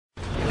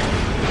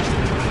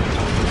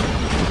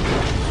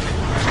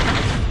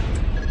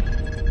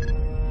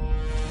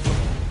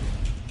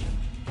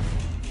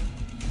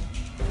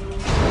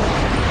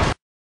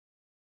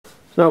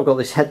Now I've got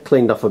this head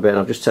cleaned off a bit and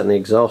I've just taken the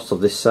exhaust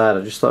of this side.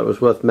 I just thought it was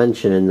worth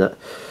mentioning that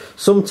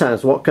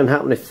sometimes what can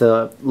happen if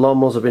the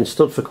lawnmowers have been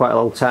stood for quite a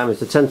long time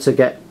is they tend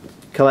to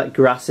collect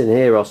grass in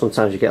here, or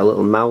sometimes you get a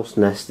little mouse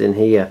nest in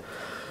here.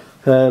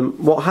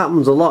 What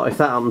happens a lot if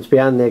that happens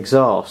behind the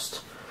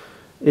exhaust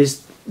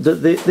is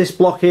that this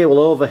block here will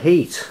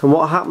overheat, and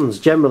what happens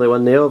generally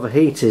when they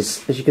overheat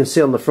is, as you can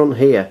see on the front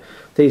here,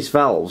 these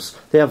valves,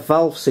 they have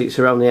valve seats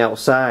around the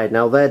outside.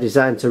 Now they're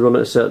designed to run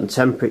at a certain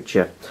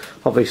temperature.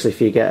 Obviously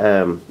if you get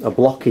a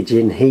blockage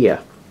in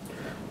here,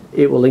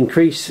 it will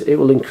increase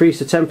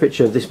the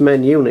temperature of this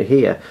main unit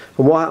here,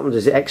 and what happens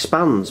is it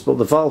expands, but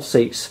the valve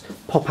seats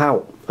pop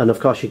out, and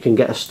of course you can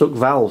get a stuck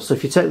valve. So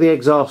if you take the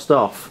exhaust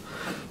off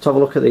to have a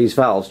look at these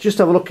valves, just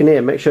have a look in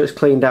here, make sure it's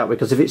cleaned out,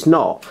 because if it's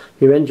not,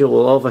 your engine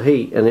will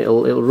overheat and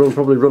it'll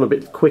probably run a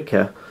bit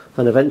quicker,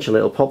 and eventually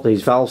it'll pop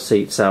these valve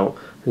seats out,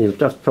 and you'll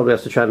probably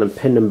have to try and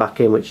pin them back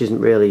in, which isn't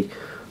really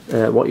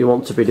what you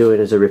want to be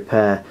doing as a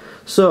repair.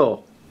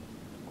 So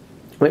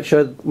make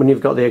sure when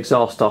you've got the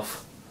exhaust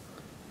off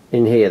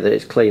in here that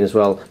it's clean as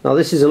well. Now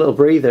this is a little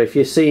breather. If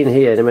you see in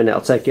here in a minute,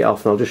 I'll take it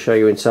off and I'll just show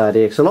you inside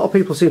here, because a lot of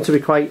people seem to be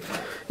quite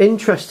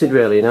interested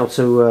really in how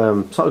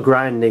to sort of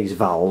grind these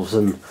valves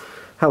and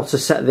how to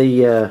set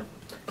the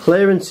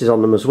clearances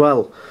on them as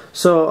well.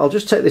 So I'll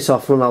just take this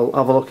off and I'll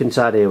have a look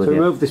inside here with you. To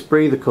remove this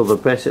breather cover,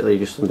 basically you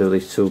just undo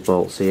these two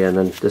bolts here, and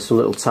then there's some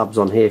little tabs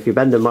on here. If you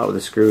bend them out with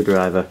a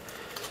screwdriver,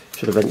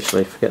 should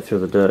eventually, if you get through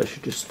the dirt,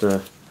 should just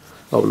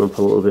open up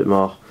a little bit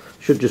more.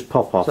 Should just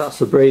pop off. So that's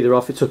the breather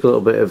off. It took a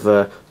little bit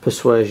of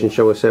persuasion,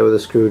 shall we say, with a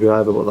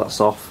screwdriver, but that's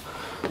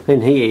off.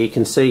 In here you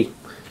can see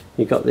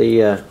you've got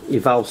the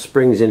your valve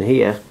springs in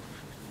here,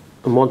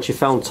 and once you've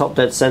found top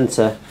dead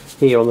centre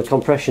here on the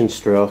compression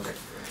stroke,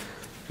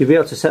 you'll be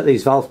able to set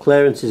these valve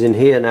clearances in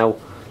here. Now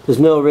there's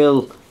no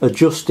real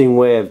adjusting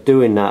way of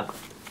doing that,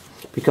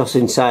 because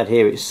inside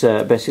here it's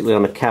basically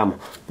on a cam,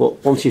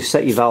 but once you've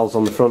set your valves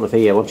on the front of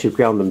here, once you've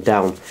ground them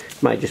down,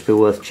 it might just be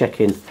worth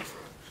checking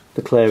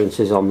the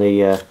clearances on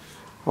the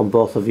on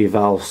both of your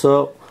valves.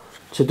 So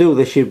to do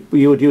this you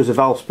would use a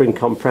valve spring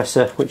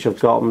compressor, which I've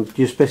got, and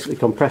just basically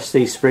compress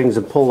these springs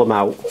and pull them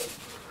out,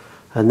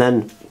 and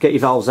then get your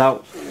valves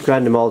out,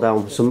 grind them all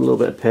down with some little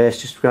bit of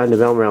paste, just grind them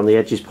down around the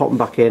edges, pop them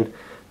back in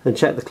and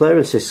check the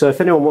clearances. So if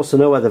anyone wants to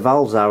know where the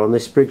valves are on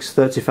this Briggs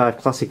 35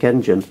 Classic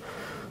engine,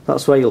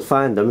 that's where you'll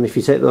find them, and if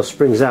you take those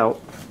springs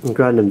out and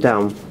grind them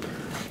down,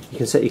 you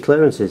can set your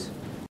clearances.